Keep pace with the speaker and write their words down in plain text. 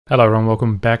Hello everyone,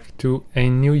 welcome back to a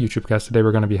new YouTube cast. Today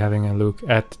we're going to be having a look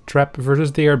at Trap versus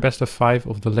Deer, best of 5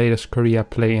 of the latest Korea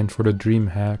play-in for the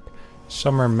DreamHack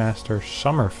Summer Masters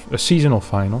seasonal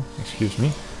final, excuse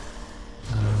me.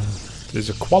 This is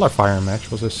a qualifier match,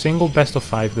 was a single best of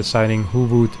 5 deciding who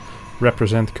would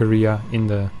represent Korea in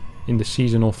the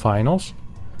seasonal finals.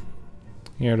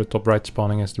 Here the top right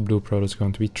spawning as the blue Protoss is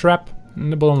going to be Trap,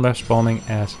 and the bottom left spawning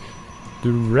as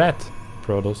the red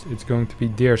Protoss, it's going to be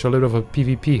Deer. So a little of a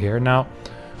PvP here. Now,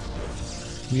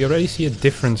 we already see a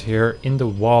difference here in the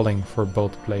walling for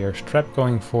both players. Trap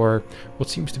going for what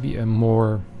seems to be a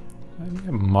more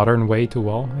modern way to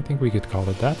wall, I think we could call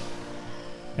it that.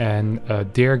 And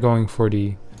Deer going for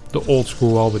the old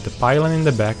school wall with the pylon in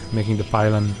the back, making the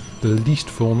pylon the least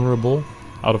vulnerable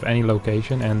out of any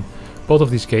location. And both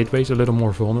of these gateways a little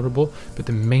more vulnerable. But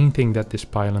the main thing that this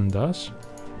pylon does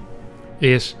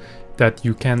is that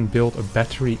you can build a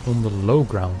battery on the low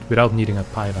ground without needing a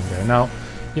pylon there. Now,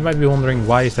 you might be wondering,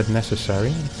 why is that necessary?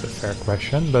 It's a fair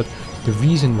question, but the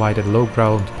reason why that low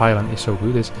ground pylon is so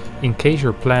good is in case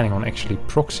you're planning on actually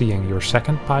proxying your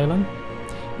second pylon,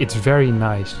 it's very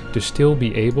nice to still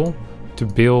be able to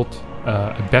build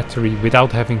a battery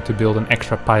without having to build an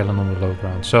extra pylon on the low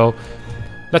ground. So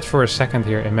let's for a second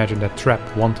here imagine that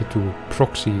Trap wanted to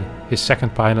proxy his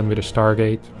second pylon with a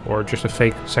Stargate or just a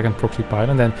fake second proxy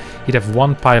pylon. Then he'd have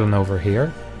one pylon over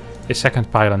here. His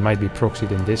second pylon might be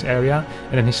proxied in this area.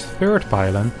 And then his third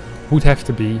pylon would have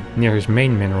to be near his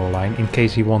main mineral line in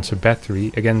case he wants a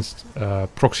battery against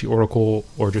proxy oracle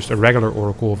or just a regular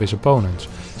oracle of his opponents.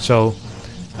 So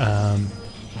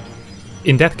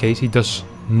in that case he does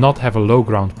not have a low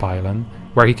ground pylon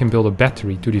where he can build a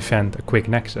battery to defend a quick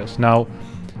nexus. Now,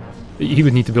 he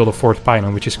would need to build a fourth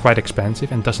pylon, which is quite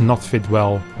expensive and does not fit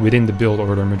well within the build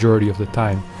order majority of the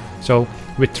time. So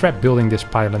with Trap building this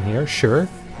pylon here, sure,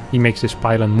 he makes this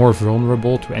pylon more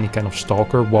vulnerable to any kind of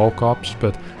stalker wall cops,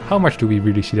 but how much do we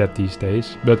really see that these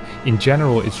days? But in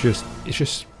general, it's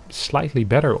just slightly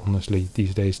better, honestly,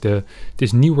 these days.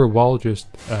 This newer wall just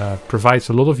provides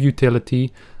a lot of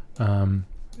utility.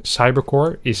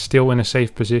 Cybercore is still in a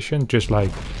safe position, just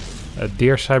like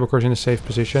Deer Cybercore is in a safe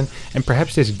position, and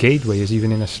perhaps this gateway is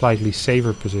even in a slightly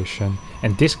safer position,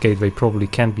 and this gateway probably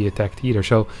can't be attacked either.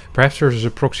 So perhaps versus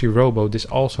a proxy robo this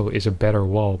also is a better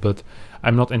wall, but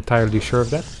I'm not entirely sure of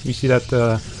that. We see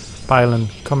that pylon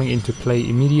coming into play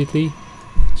immediately.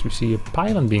 So we see a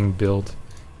pylon being built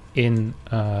in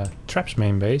Trap's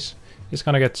main base. It's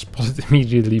gonna get spotted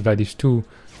immediately by these two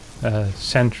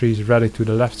sentries ready to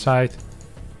the left side.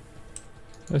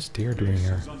 What's Deer doing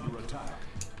here?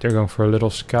 They're going for a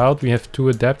little scout. We have two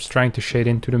adepts trying to shade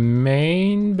into the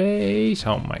main base.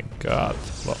 Oh my god.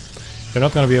 Well, they're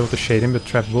not going to be able to shade in, but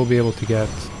Trap will be able to get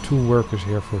two workers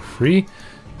here for free.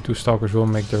 Two stalkers will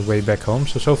make their way back home.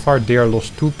 So far Deer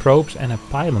lost two probes and a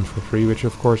pylon for free, which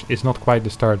of course is not quite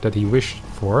the start that he wished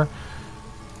for.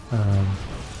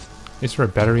 Is there a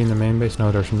battery in the main base?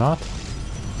 No, there's not.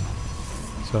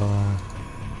 So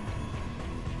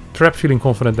Trap feeling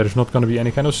confident that there's not going to be any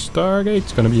kind of Stargate.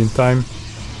 It's going to be in time.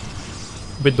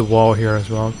 With the wall here as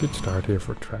well. Good start here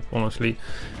for Trap, honestly.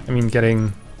 I mean,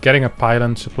 getting a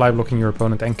pylon, supply blocking your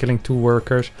opponent and killing two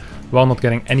workers while not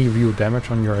getting any real damage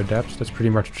on your adepts. That's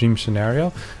pretty much dream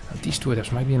scenario. These two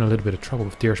adepts might be in a little bit of trouble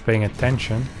if Deer's paying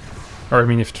attention. Or I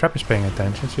mean, if Trap is paying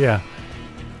attention. So yeah,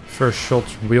 first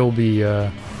shots will be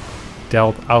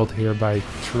dealt out here by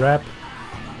Trap.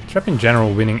 Trap in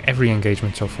general winning every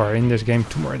engagement so far in this game.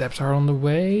 Two more adepts are on the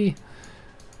way.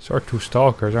 So our two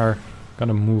stalkers are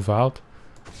gonna move out.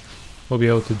 We'll be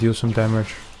able to deal some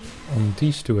damage on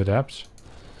these two adepts.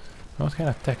 What kind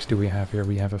of techs do we have here?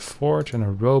 We have a forge and a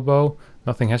robo.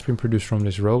 Nothing has been produced from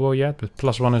this robo yet, but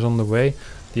 +1 is on the way.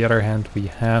 The other hand, we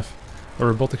have a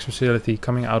robotics facility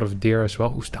coming out of Deer as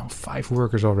well, who's down 5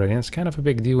 workers already. And it's kind of a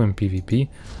big deal in PvP.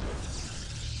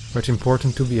 But it's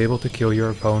important to be able to kill your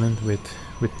opponent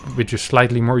with just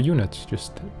slightly more units.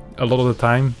 Just a lot of the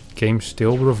time, games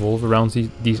still revolve around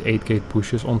these 8-gate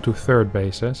pushes onto third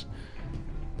bases.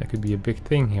 That could be a big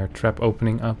thing here. Trap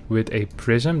opening up with a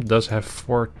prism. Does have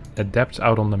 4 adepts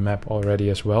out on the map already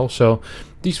as well. So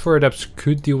these 4 adepts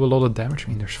could deal a lot of damage. I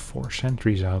mean, there's 4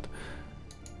 sentries out.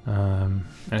 And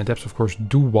adepts, of course,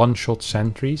 do one-shot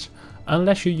sentries.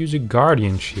 Unless you use a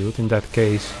guardian shield. In that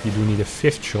case, you do need a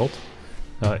 5th shot.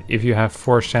 If you have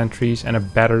 4 sentries and a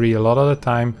battery, a lot of the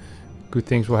time, good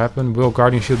things will happen. Will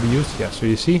guardian shield be used? Yeah, so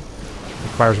you see,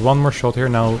 requires 1 more shot here.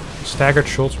 Now, staggered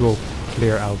shots will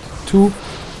clear out 2.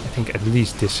 I think at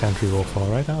least this sentry will fall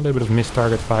right now. A little bit of missed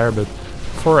target fire, but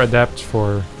 4 adepts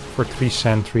for 3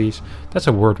 sentries. That's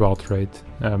a worthwhile trade.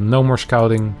 No more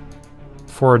scouting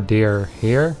for Deer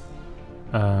here.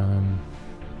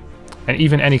 And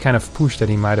even any kind of push that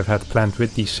he might have had planned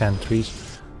with these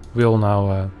sentries will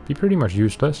now be pretty much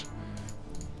useless.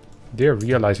 They're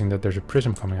realizing that there's a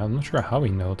prism coming out. I'm not sure how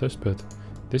he noticed, but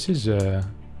this is a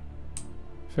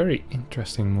very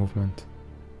interesting movement.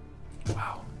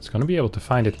 Wow, it's gonna be able to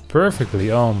find it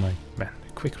perfectly. Oh my man,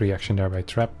 quick reaction there by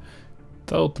Trap.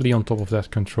 Totally on top of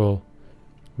that control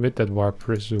with that warp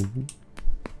prism.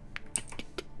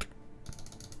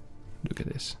 Look at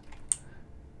this.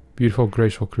 Beautiful,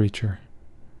 graceful creature.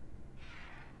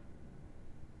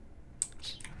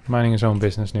 Minding his own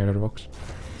business near the rocks.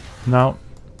 Now,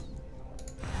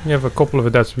 we have a couple of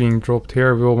adepts being dropped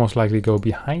here. We'll most likely go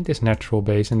behind this natural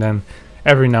base and then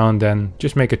every now and then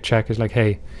just make a check. It's like,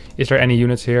 hey, is there any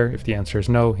units here? If the answer is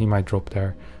no, he might drop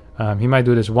there. He might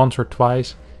do this once or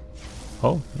twice.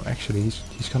 Oh, actually,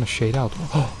 he's gonna shade out.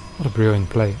 Oh, what a brilliant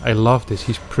play. I love this.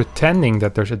 He's pretending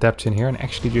that there's adepts in here and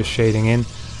actually just shading in.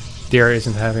 Deer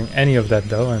isn't having any of that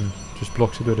though and just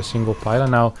blocks it with a single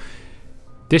pylon. Now,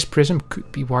 this prism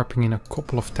could be warping in a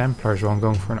couple of Templars while I'm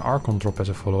going for an Archon drop as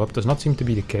a follow-up. Does not seem to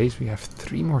be the case. We have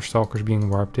 3 more Stalkers being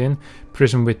warped in.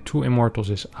 Prism with 2 Immortals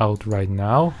is out right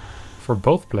now. For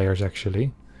both players,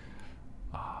 actually.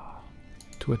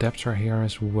 2 Adepts are here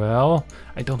as well.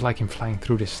 I don't like him flying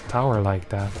through this tower like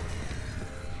that.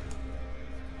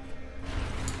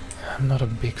 I'm not a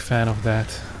big fan of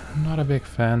that. I'm not a big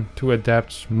fan. 2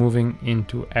 Adepts moving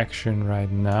into action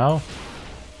right now.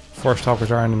 4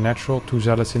 Stalkers are in the natural, 2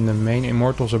 Zealots in the main,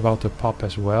 Immortals about to pop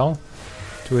as well.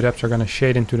 2 Adepts are going to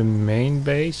shade into the main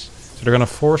base. So they're going to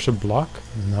force a block.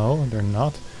 No, they're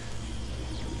not.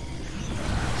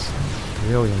 It's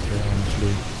brilliant here,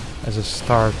 honestly, as a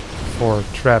start for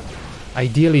Trap.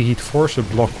 Ideally, he'd force a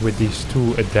block with these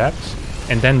 2 Adepts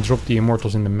and then drop the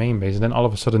Immortals in the main base. And then all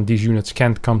of a sudden, these units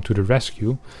can't come to the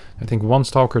rescue. I think 1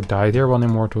 Stalker died here, 1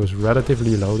 Immortal is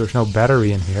relatively low. There's no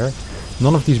battery in here.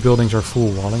 None of these buildings are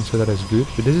full walling, so that is good.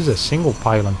 But this is a single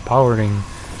pylon powering,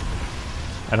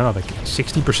 I don't know, like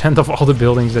 60% of all the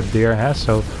buildings that Deer has.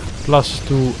 So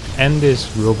 +2 and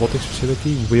this robotics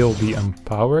facility will be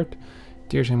empowered.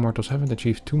 Deer's Immortals haven't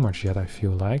achieved too much yet, I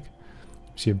feel like.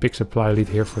 See a big supply lead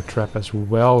here for Trap as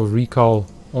well. Recall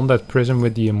on that prism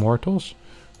with the Immortals.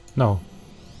 No.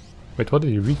 Wait, what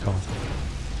did he recall?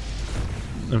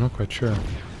 I'm not quite sure.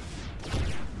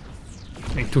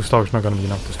 I think 2 Stalkers not going to be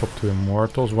enough to stop 2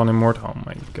 Immortals. 1 Immortal. Oh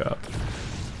my god.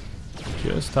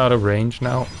 Just out of range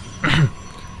now.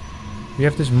 We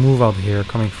have this move out here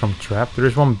coming from Trap. There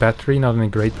is 1 battery, not in a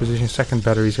great position. Second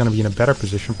battery is going to be in a better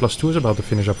position. +2 is about to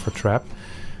finish up for Trap.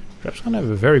 Trap's going to have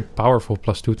a very powerful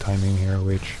 +2 timing here,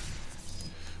 which...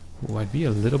 Ooh, I'd be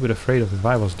a little bit afraid of if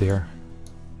I was there.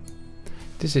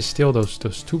 This is still those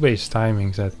 2 base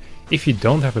timings that if you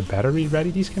don't have a battery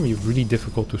ready, these can be really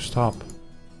difficult to stop.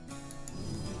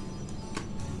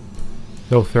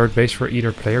 No 3rd base for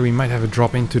either player. We might have a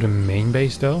drop into the main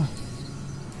base though.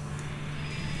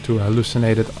 2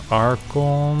 hallucinated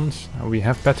Archons. We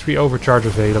have battery overcharge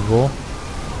available.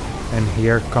 And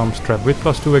here comes Trap with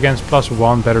 +2 against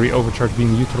 +1. Battery overcharge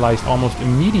being utilized almost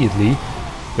immediately.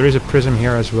 There is a prism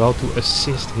here as well to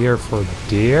assist here for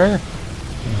Deer.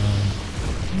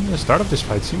 The start of this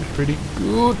fight seems pretty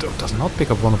good. Oh, does not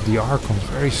pick up one of the Archons.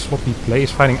 Very sloppy play.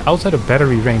 Is fighting outside of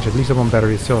battery range. At least the 1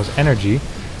 battery still has energy.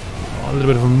 A little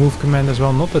bit of a move command as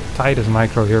well. Not the tightest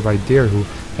micro here by Deer, who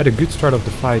had a good start of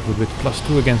the fight, but with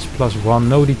 +2 against +1.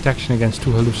 No detection against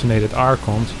 2 hallucinated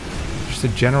Archons. Just a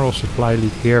general supply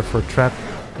lead here for Trap.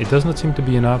 It does not seem to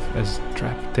be enough as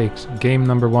Trap takes game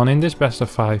number 1 in this best of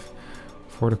 5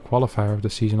 for the qualifier of the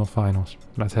seasonal finals.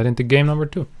 Let's head into game number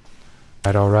 2.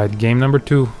 Alright, game number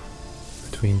 2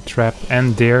 between Trap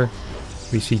and Deer.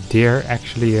 We see Deer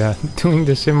actually doing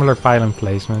the similar pylon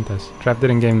placement as Trap did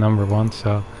in game number 1,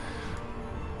 so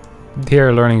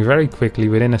Deer learning very quickly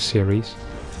within a series.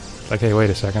 Like, hey, wait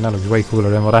a second, that looks way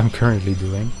cooler than what I'm currently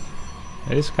doing.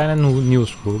 It is kind of new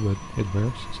school, but it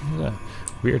works. It's a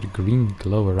weird green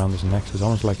glow around his neck. It's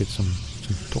almost like it's some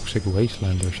toxic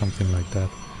wasteland or something like that.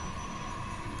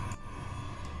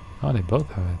 Oh, they both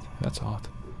have it. That's odd.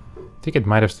 I think it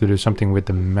might have to do something with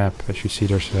the map. As you see,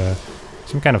 there's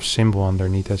some kind of symbol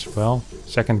underneath as well.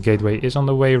 Second gateway is on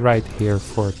the way right here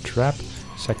for Trap.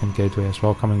 Second gateway as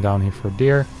well coming down here for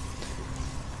Deer.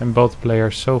 And both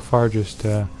players so far just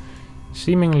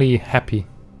seemingly happy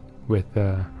with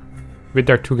their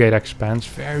 2-gate expanse.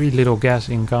 Very little gas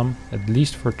income, at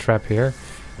least for Trap here.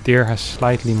 Deer has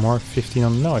slightly more, 15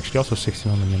 on, no, actually also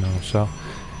 16 on the mineral. So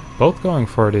both going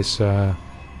for this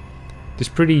this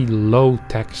pretty low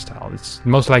tech style. It's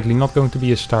most likely not going to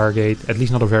be a Stargate, at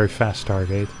least not a very fast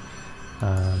Stargate.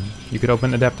 You could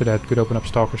open Adept, could open up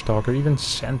Stalker, even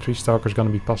Sentry Stalker is going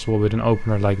to be possible with an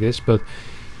opener like this, but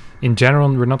in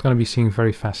general, we're not going to be seeing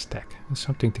very fast stack. It's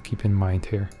something to keep in mind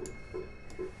here.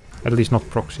 At least not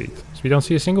proxied. So we don't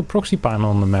see a single proxy panel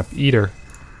on the map either.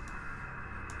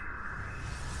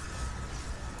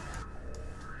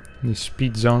 These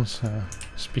speed zones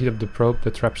speed up the probe the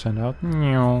trap send out.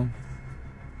 Yeah,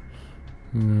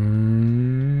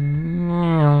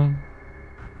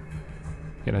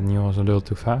 that new was a little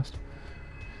too fast.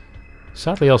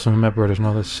 Sadly also a map where there's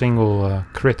not a single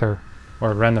critter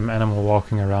or random animal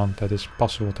walking around that is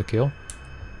possible to kill.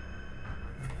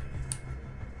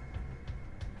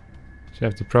 So you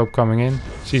have the probe coming in,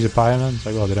 sees a pylon, it's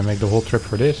like, well, did I make the whole trip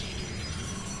for this?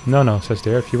 No, says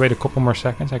there. If you wait a couple more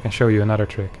seconds, I can show you another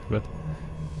trick. But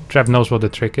Trap knows what the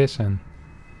trick is, and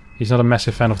he's not a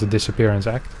massive fan of the disappearance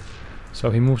act.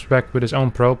 So he moves back with his own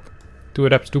probe. 2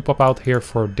 adepts do pop out here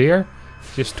for deer.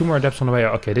 Just 2 more adepts on the way.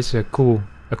 Okay, this is a cool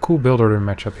build order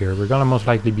matchup here. We're gonna most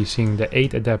likely be seeing the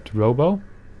 8 adept robo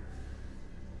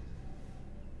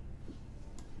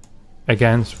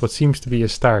against what seems to be a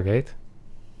Stargate.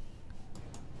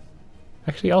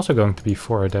 Actually also going to be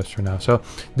 4 adepts for now. So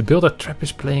the build that Trap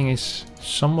is playing is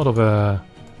somewhat of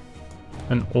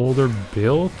an older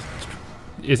build.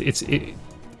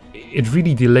 It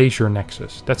really delays your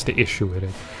nexus. That's the issue with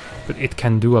it. But it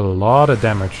can do a lot of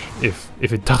damage if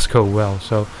it does go well.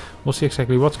 So we'll see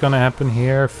exactly what's gonna happen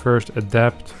here. First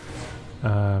adept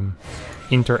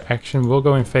interaction will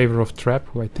go in favor of Trap,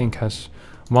 who I think has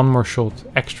 1 more shot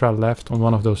extra left on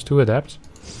one of those 2 adepts.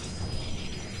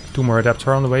 2 more adepts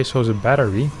are on the way, so is a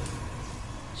battery.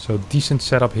 So decent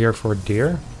setup here for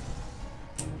deer.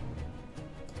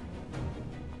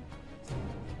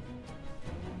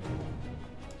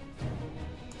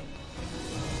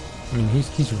 I mean,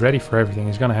 he's ready for everything.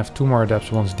 He's gonna have 2 more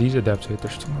adepts once these adepts hit.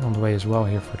 There's 2 more on the way as well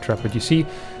here for Trap. But you see,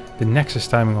 the Nexus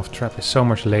timing of Trap is so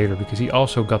much later because he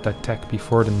also got that tech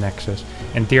before the Nexus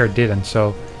and Deer didn't.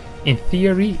 So in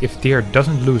theory, if Deer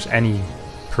doesn't lose any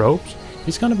probes,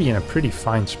 he's gonna be in a pretty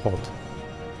fine spot.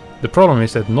 The problem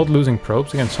is that not losing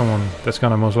probes against someone that's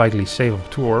gonna most likely save up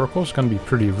 2 oracles is gonna be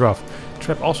pretty rough.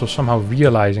 Trap also somehow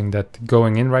realizing that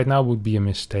going in right now would be a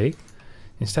mistake.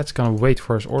 Instead, it's gonna wait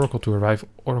for his oracle to arrive.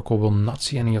 Oracle will not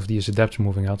see any of these adepts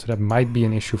moving out, so that might be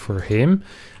an issue for him.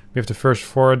 We have the first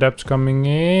 4 adepts coming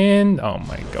in. Oh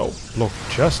my god, blocked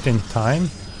just in time.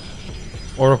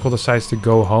 Oracle decides to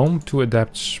go home. 2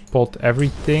 adepts spot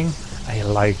everything. I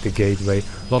like the gateway.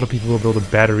 A lot of people will build a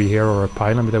battery here or a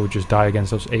pylon, but they would just die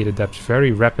against those 8 adepts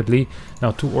very rapidly.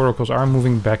 Now 2 oracles are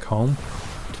moving back home.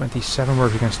 27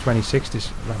 works against 26.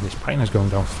 This pylon is going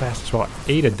down fast as well.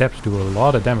 8 adepts do a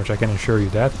lot of damage, I can assure you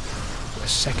that. A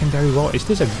secondary wall. Is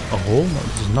this a hole? No,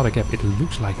 this is not a gap. It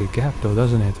looks like a gap though,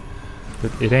 doesn't it?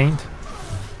 But it ain't.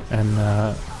 And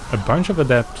a bunch of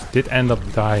adepts did end up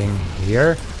dying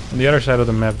here. On the other side of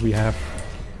the map we have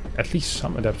at least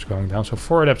some adepts going down. So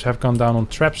 4 adepts have gone down on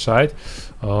Trap side.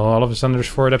 Oh, all of a sudden there's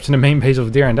 4 adepts in the main base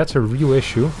of Deer, and that's a real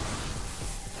issue.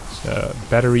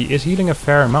 Battery is healing a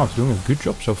fair amount, doing a good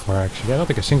job so far actually. I don't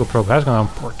think a single probe has gone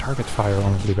down. Poor target fire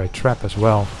honestly by Trap as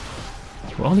well.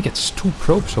 He only gets 2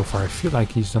 probes so far. I feel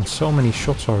like he's done so many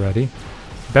shots already.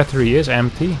 Battery is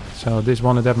empty, so this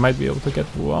one adept might be able to get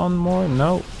 1 more.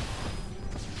 No.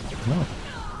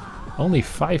 Only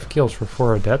 5 kills for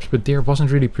 4 adepts, but Deer wasn't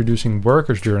really producing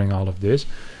workers during all of this.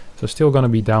 So still gonna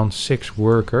be down 6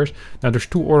 workers. Now there's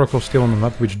 2 oracles still on the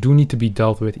map which do need to be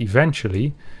dealt with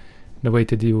eventually. The way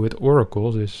to deal with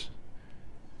oracles is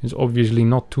obviously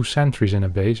not 2 sentries in a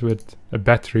base with a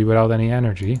battery without any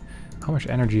energy. How much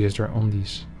energy is there on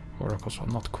these oracles? Well,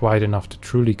 not quite enough to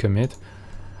truly commit.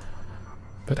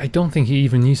 But I don't think he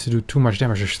even needs to do too much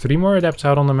damage. There's 3 more adepts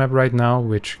out on the map right now,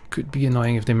 which could be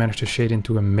annoying if they manage to shade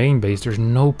into a main base. There's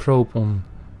no probe on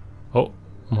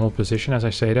hold position as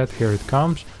I say that. Here it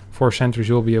comes. 4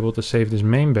 sentries will be able to save this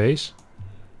main base.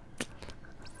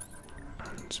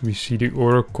 So we see the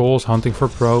oracles hunting for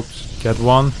probes. Get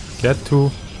 1, get 2.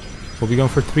 We'll be going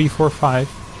for 3, 4, 5.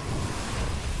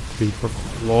 3, 4,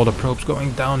 a lot of probes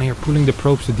going down here. Pulling the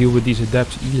probes to deal with these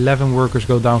adepts. 11 workers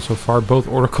go down so far. Both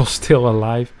oracles still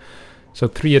alive. So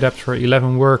 3 adepts for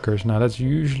 11 workers. Now that's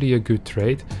usually a good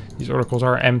trade. These oracles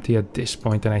are empty at this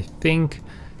point. And I think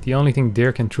the only thing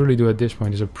Deer can truly do at this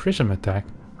point is a prism attack,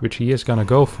 which he is gonna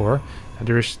go for. And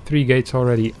there is 3 gates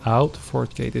already out.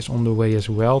 4th gate is on the way as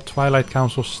well. Twilight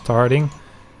Council starting.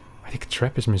 I think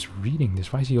Trap is misreading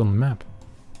this. Why is he on the map?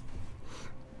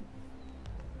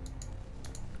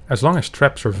 As long as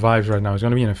Trap survives right now, he's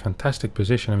gonna be in a fantastic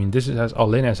position. I mean, this is as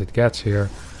all in as it gets here.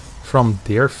 From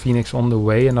Deer, Phoenix on the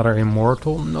way, another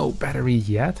Immortal. No battery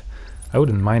yet. I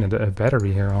wouldn't mind a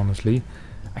battery here, honestly.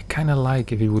 I kinda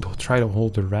like if he would try to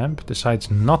hold the ramp. Decides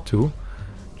not to.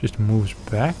 Just moves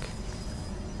back.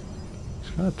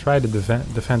 Gonna try to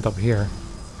defend up here.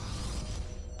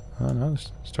 Oh no,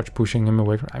 starts pushing him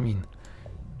away from... I mean,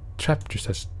 Trap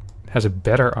just has a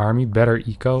better army, better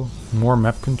eco, more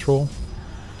map control.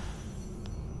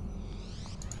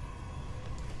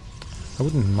 I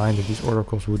wouldn't mind if these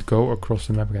oracles would go across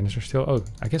the map again. Is there still... Oh,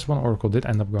 I guess one oracle did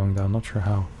end up going down. Not sure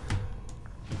how.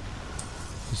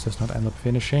 This does not end up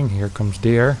finishing. Here comes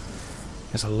Deer.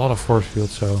 There's a lot of force field,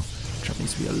 so Trap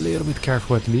needs to be a little bit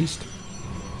careful at least.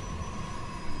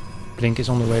 Blink is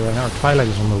on the way right now. Or Twilight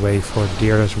is on the way for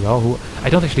Deer as well, who I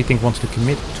don't actually think wants to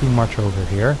commit too much over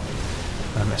here.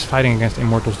 As fighting against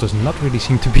Immortals does not really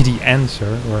seem to be the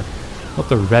answer, or not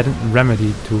the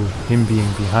remedy to him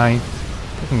being behind.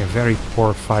 Taking a very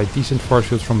poor fight. Decent force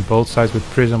fields from both sides, with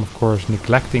Prism of course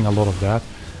neglecting a lot of that.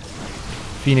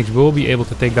 Phoenix will be able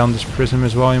to take down this Prism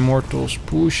as well. Immortals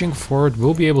pushing forward,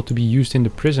 will be able to be used in the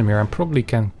Prism here, and probably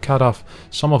can cut off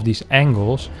some of these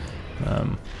angles. I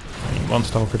mean, one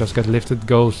Stalker does get lifted,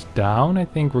 goes down. I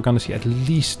think we're gonna see at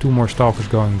least 2 more Stalkers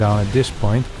going down at this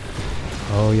point.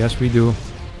 Oh yes, we do.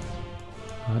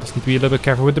 Just need to be a little bit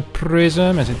careful with the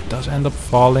Prism, as it does end up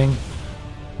falling.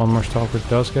 One more Stalker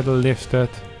does get lifted.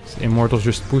 Immortals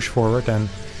just push forward, and I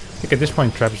think at this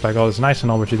point Trap's like, oh, it's nice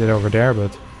and all what you did over there,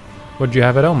 but what do you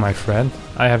have at home, my friend?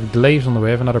 I have Glaives on the way,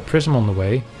 I have another Prism on the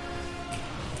way.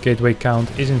 Gateway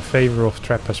count is in favor of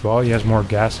Trap as well. He has more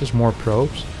gases, more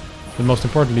probes, but most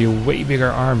importantly a way bigger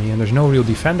army, and there's no real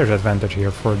defender's advantage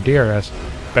here for Deer, as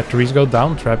batteries go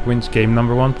down. Trap wins game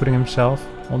number 1, putting himself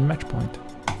on match point.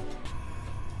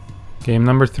 Game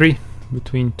number 3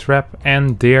 between Trap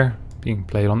and Deer, being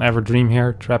played on Everdream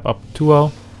here. Trap up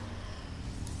 2-0.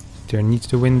 Deer needs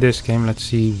to win this game. Let's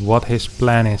see what his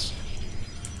plan is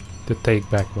to take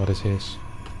back what is his.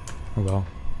 Well,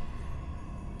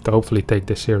 to hopefully take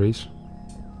this series.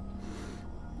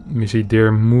 We see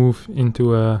Deer move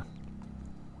into a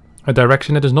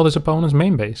direction that is not his opponent's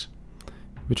main base,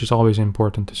 which is always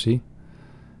important to see,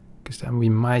 because then we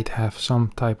might have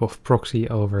some type of proxy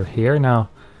over here. Now,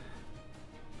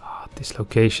 this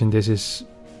location, this is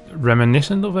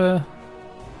reminiscent of a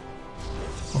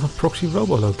proxy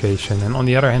robo location, and on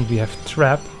the other hand we have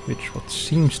Trap, which what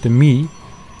seems to me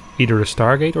either a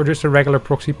Stargate or just a regular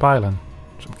proxy pylon.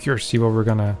 So I'm curious to see what we're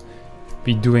gonna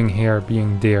be doing here,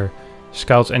 being Deer.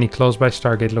 Scouts any close by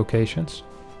Stargate locations.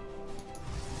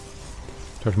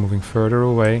 Starts moving further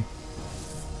away.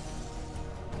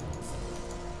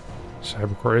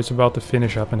 Cybercore is about to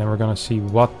finish up, and then we're gonna see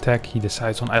what tech he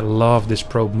decides on. I love this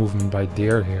probe movement by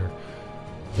Deer here.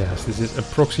 Yes, this is a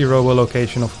proxy robo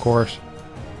location, of course.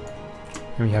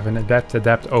 And we have an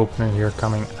adapt opener here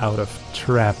coming out of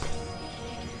Trap.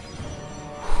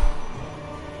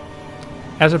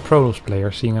 As a Protoss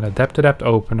player, seeing an adapt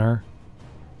opener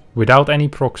without any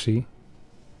proxy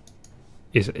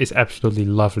is absolutely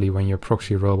lovely when you're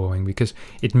proxy roboing, because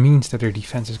it means that their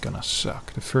defense is gonna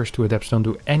suck. The first 2 adepts don't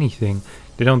do anything.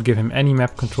 They don't give him any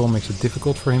map control, makes it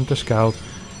difficult for him to scout.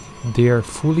 They're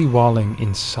fully walling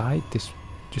inside this,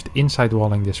 just inside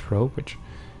walling this probe, which,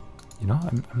 you know,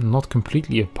 I'm not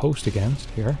completely opposed against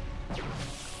here.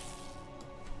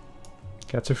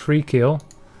 Gets a free kill.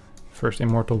 First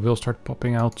Immortal will start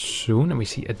popping out soon, and we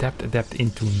see Adept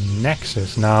into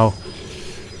Nexus. Now,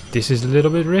 this is a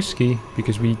little bit risky,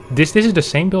 because this is the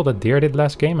same build that Deer did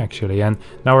last game actually, and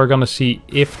now we're gonna see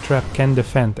if Trap can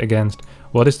defend against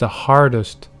what is the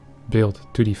hardest build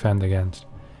to defend against.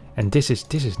 And this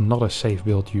is not a safe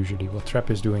build usually, what Trap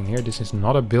is doing here. This is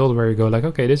not a build where you go like,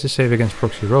 okay, this is safe against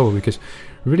proxy robo, because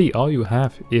really all you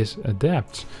have is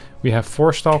adepts. We have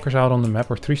 4 Stalkers out on the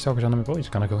map, or 3 Stalkers on the map. Oh, he's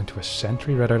gonna go into a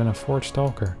Sentry rather than a 4th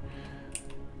Stalker.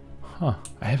 Huh,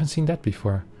 I haven't seen that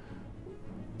before.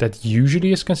 That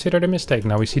usually is considered a mistake.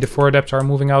 Now we see the 4 adepts are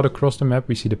moving out across the map.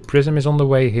 We see the Prism is on the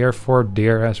way here for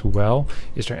Deer as well.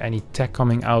 Is there any tech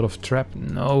coming out of Trap?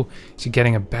 No. Is he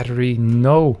getting a battery?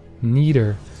 No,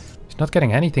 neither. He's not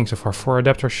getting anything so far. 4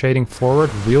 adepts are shading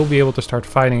forward. We'll be able to start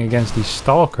fighting against these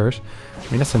Stalkers. I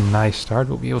mean, that's a nice start.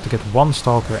 We'll be able to get 1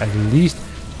 Stalker at least.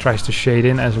 Tries to shade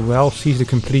in as well. Sees the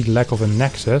complete lack of a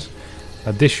Nexus.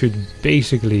 This should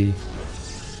basically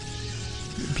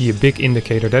be a big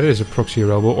indicator that it is a proxy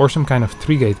robo or some kind of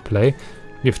 3-gate play.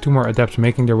 We have 2 more adepts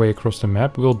making their way across the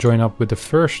map. We'll join up with the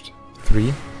first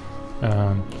 3.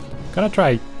 Gonna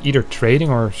try either trading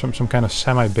or some kind of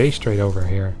semi-base trade over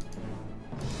here.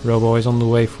 Robo is on the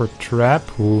way for Trap,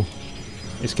 who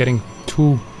is getting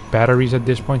 2 batteries at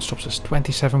this point. Stops us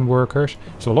 27 workers.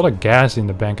 So a lot of gas in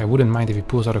the bank. I wouldn't mind if he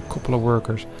pulls out a couple of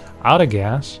workers out of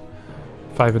gas.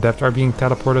 5 adepts are being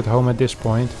teleported home at this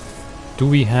point. Do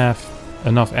we have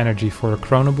enough energy for a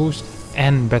chrono boost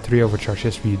and battery overcharge?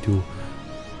 Yes, we do.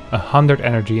 100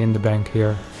 energy in the bank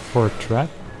here for a trap.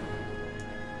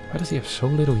 Why does he have so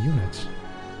little units?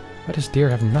 Why does Deer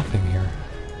have nothing here?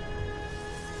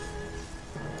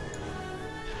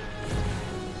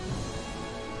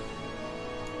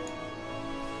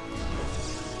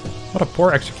 What a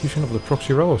poor execution of the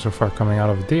proxy robo so far coming out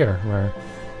of Deer, where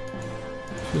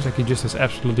it feels like he just has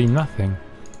absolutely nothing.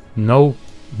 No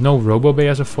Robo Bay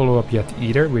as a follow-up yet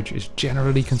either, which is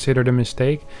generally considered a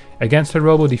mistake. Against a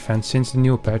Robo defense since the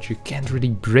new patch, you can't really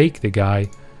break the guy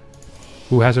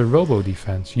who has a Robo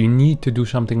defense. You need to do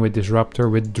something with Disruptor,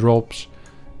 with drops,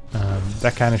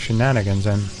 that kind of shenanigans,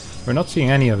 and we're not seeing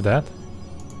any of that.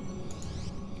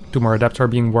 2 more adapts are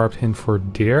being warped in for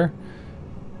Deer.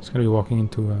 He's going to be walking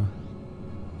into a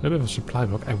little bit of a supply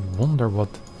block. I wonder what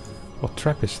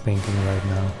Trap is thinking right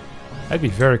now. I'd be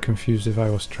very confused if I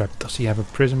was Trap. Does he have a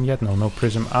Prism yet? No, no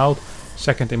Prism out.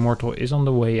 Second Immortal is on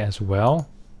the way as well.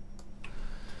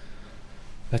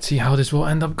 Let's see how this will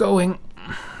end up going.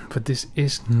 But this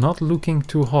is not looking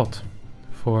too hot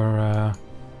for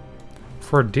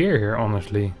Deer here,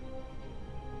 honestly.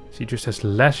 So he just has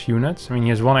less units. I mean, he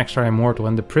has 1 extra Immortal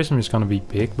and the Prism is going to be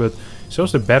big, but so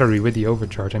is the battery with the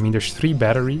overcharge. I mean, there's 3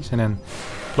 batteries and then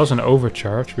plus an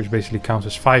overcharge, which basically counts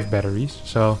as 5 batteries.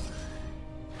 So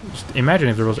just imagine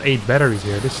if there was 8 batteries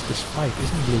here. This fight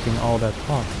isn't looking all that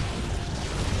hot.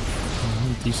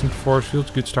 Decent force fields,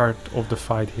 good start of the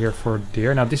fight here for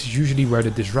Deer. Now this is usually where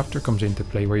the Disruptor comes into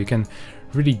play, where you can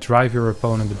really drive your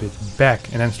opponent a bit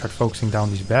back and then start focusing down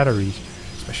these batteries,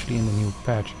 especially in the new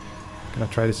patch. Gonna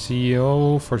try the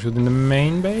CEO, force field in the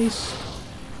main base.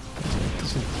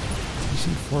 Does it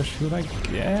decent force field, I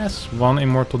guess. 1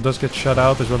 Immortal does get shut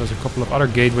out, as well as a couple of other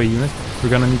gateway units. We're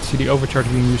gonna need to see the overcharge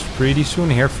being used pretty soon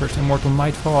here. First Immortal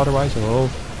might fall otherwise. Oh,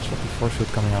 sloppy force field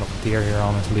coming out of Deer here,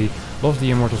 honestly. Loves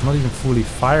the Immortals not even fully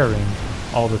firing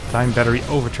all the time. Battery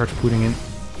overcharge putting in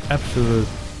absolute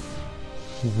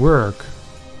work.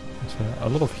 It's a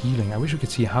lot of healing. I wish we could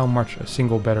see how much a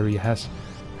single battery has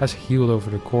healed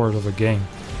over the course of a game.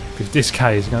 Because this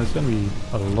guy is gonna be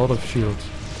a lot of shields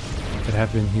that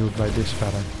have been healed by this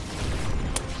fella.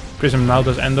 Prism now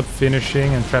does end up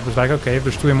finishing, and Trap is like, okay, if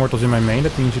there's 2 Immortals in my main,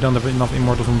 that means you don't have enough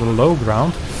Immortals on the low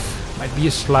ground. Might be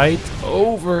a slight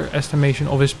overestimation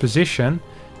of his position.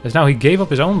 As now he gave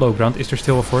up his own low ground. Is there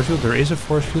still a force field? There is a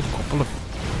force field. A couple of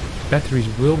batteries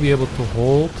will be able to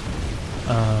hold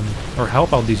or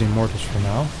help out these Immortals for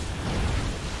now. I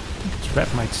think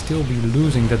Trap might still be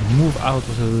losing. That move out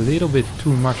was a little bit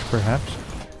too much perhaps.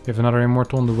 We have another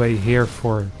Immortal on the way here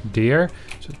for Deer.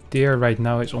 So Deer right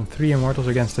now is on 3 Immortals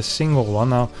against a single one.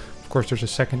 Now, of course, there's a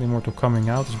second Immortal coming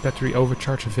out. Is battery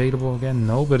overcharge available again?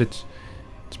 No, but it's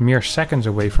mere seconds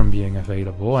away from being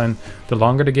available, and the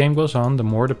longer the game goes on, the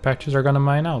more the patches are gonna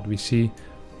mine out. We see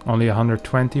only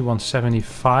 120,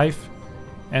 175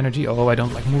 energy. Oh, I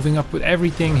don't like moving up with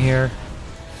everything here.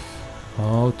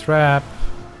 Oh, Trap.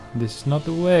 This is not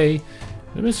the way. A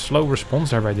little bit slow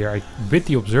response there by Deer. With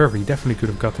the Observer, he definitely could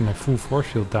have gotten a full force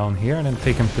field down here and then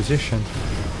taken position.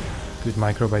 Good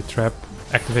micro by Trap.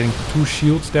 Activating 2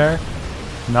 shields there.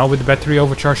 Now with the battery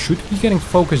overcharge, should be getting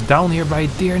focused down here by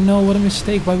Deer. No, what a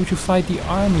mistake. Why would you fight the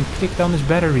army? Kick down his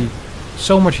battery.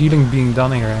 So much healing being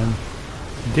done here, and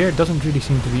Deer doesn't really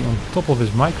seem to be on top of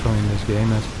his micro in this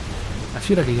game, as I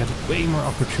feel like he had way more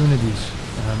opportunities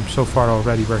so far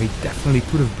already, where he definitely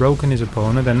could have broken his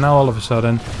opponent, and now all of a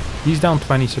sudden he's down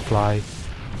 20 supply.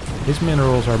 His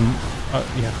minerals are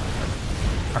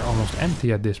almost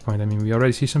empty at this point. I mean, we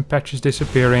already see some patches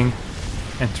disappearing.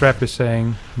 And Trap is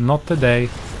saying, not today,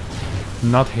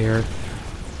 not here.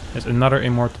 As another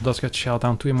Immortal does get shelled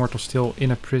down. 2 Immortals still in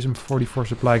a Prism. 44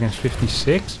 supply against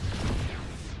 56.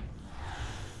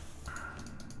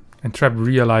 And Trap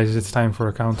realizes it's time for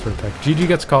a counterattack. GG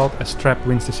gets called as Trap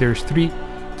wins the series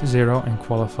 3-0 and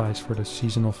qualifies for the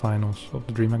seasonal finals of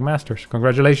the DreamHack Masters.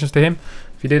 Congratulations to him.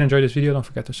 If you did enjoy this video, don't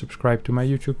forget to subscribe to my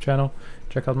YouTube channel.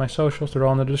 Check out my socials, they're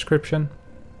all in the description.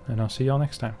 And I'll see you all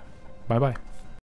next time. Bye bye.